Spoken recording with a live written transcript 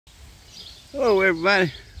Hello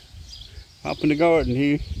everybody, up in the garden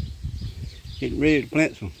here, getting ready to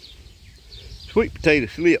plant some sweet potato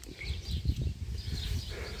slip.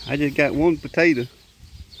 I just got one potato.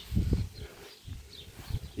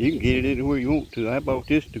 You can get it anywhere you want to. I bought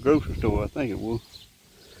this at the grocery store, I think it was.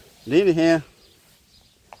 But anyhow,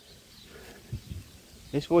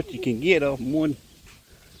 it's what you can get off one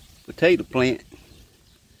potato plant.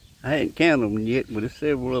 I hadn't counted them yet, but there's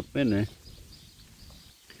several up in there.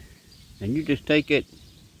 And you just take that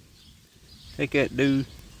dude,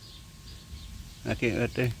 like that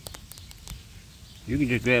right there. You can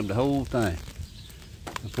just grab the whole thing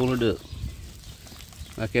and pull it up,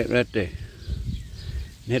 like that right there.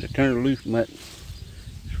 You have to turn it loose from that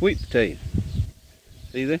sweet potato.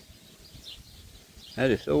 See there?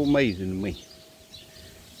 That is so amazing to me.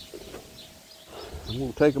 I'm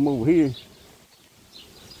gonna take them over here.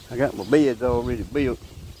 I got my beds already built.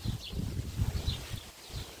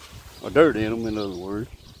 Or dirt in them, in other words.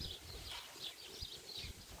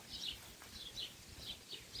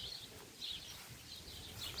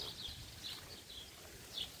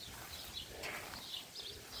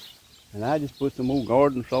 And I just put some old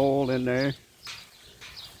garden soil in there.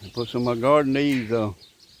 And put some of my garden leaves,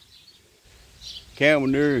 cow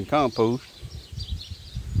manure and compost.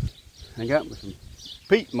 I got me some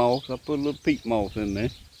peat moss. I put a little peat moss in there.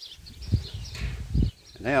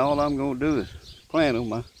 And now all I'm gonna do is plant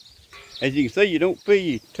them. As you can see, you don't fill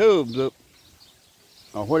your tubs up,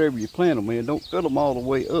 or whatever you plant them in, don't fill them all the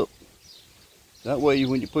way up. That way,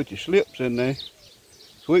 when you put your slips in there,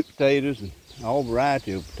 sweet potatoes and all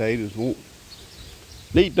variety of potatoes won't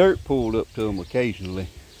need dirt pulled up to them occasionally.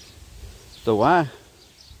 So I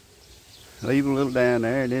leave them a little down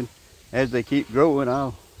there, and then as they keep growing,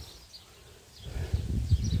 I'll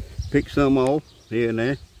pick some off here and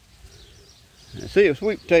there. And see, a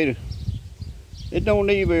sweet potato, it don't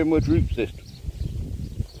need very much root system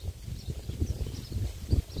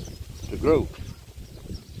to grow.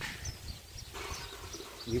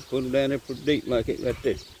 You put them down there pretty deep like it right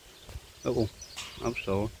there. Oh, I'm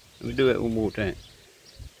sorry. Let me do that one more time.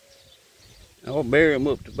 I'll bury them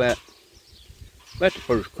up to about the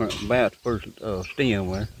first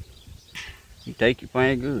stem there. You take your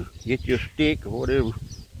finger, get your stick or whatever.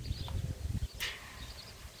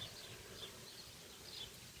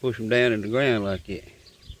 Push them down in the ground like that.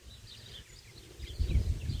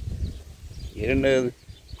 Get another.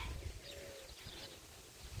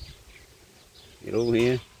 Get over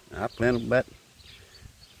here. I plant them about a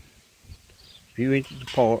few inches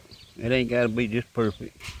apart. It ain't got to be just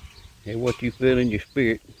perfect. It's what you feel in your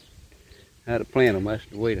spirit how to plant them. That's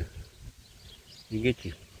the way to. You get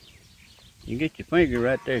your finger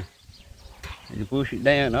right there, and you push it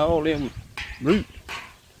down. All them roots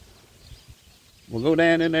will go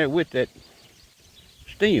down in there with that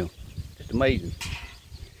stem. Just amazing.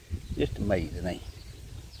 Just amazing, ain't it?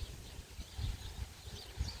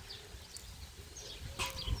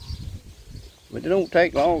 But it don't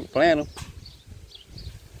take long to plant them.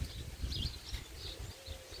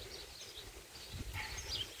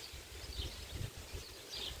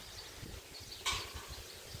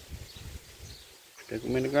 Stick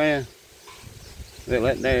them in the ground. Well,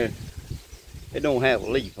 that there, it don't have a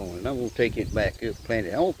leaf on it. I'm going to take it back up, plant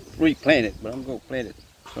it. I won't replant it, but I'm going to plant it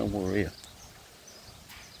somewhere else.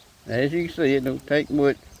 As you can see, it don't take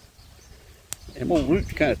much. Them old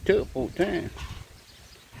roots kind of tough all the time.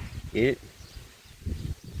 Get it?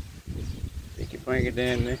 Stick your finger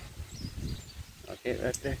down there. Like that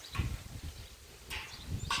right there.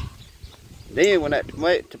 Then when that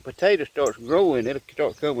potato starts growing, it'll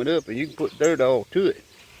start coming up, and you can put dirt all to it.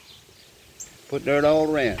 Put dirt all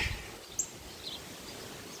around.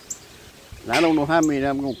 And I don't know how many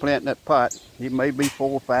I'm going to plant in that pot. It may be 4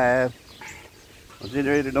 or 5. But it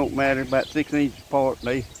really don't matter. About 6 inches apart,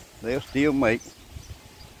 they'll still make.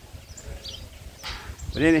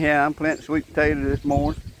 But anyhow, I'm planting sweet potato this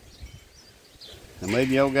morning. And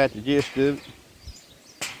maybe y'all got the gist of it.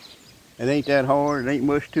 It ain't that hard. It ain't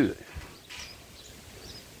much to it.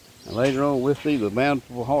 And later on, we'll see the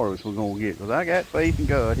bountiful harvest we're going to get. Because I got faith in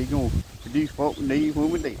God. He's going to produce what we need when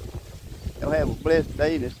we need it. Y'all have a blessed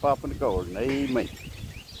day, and let's pop in the garden. Amen.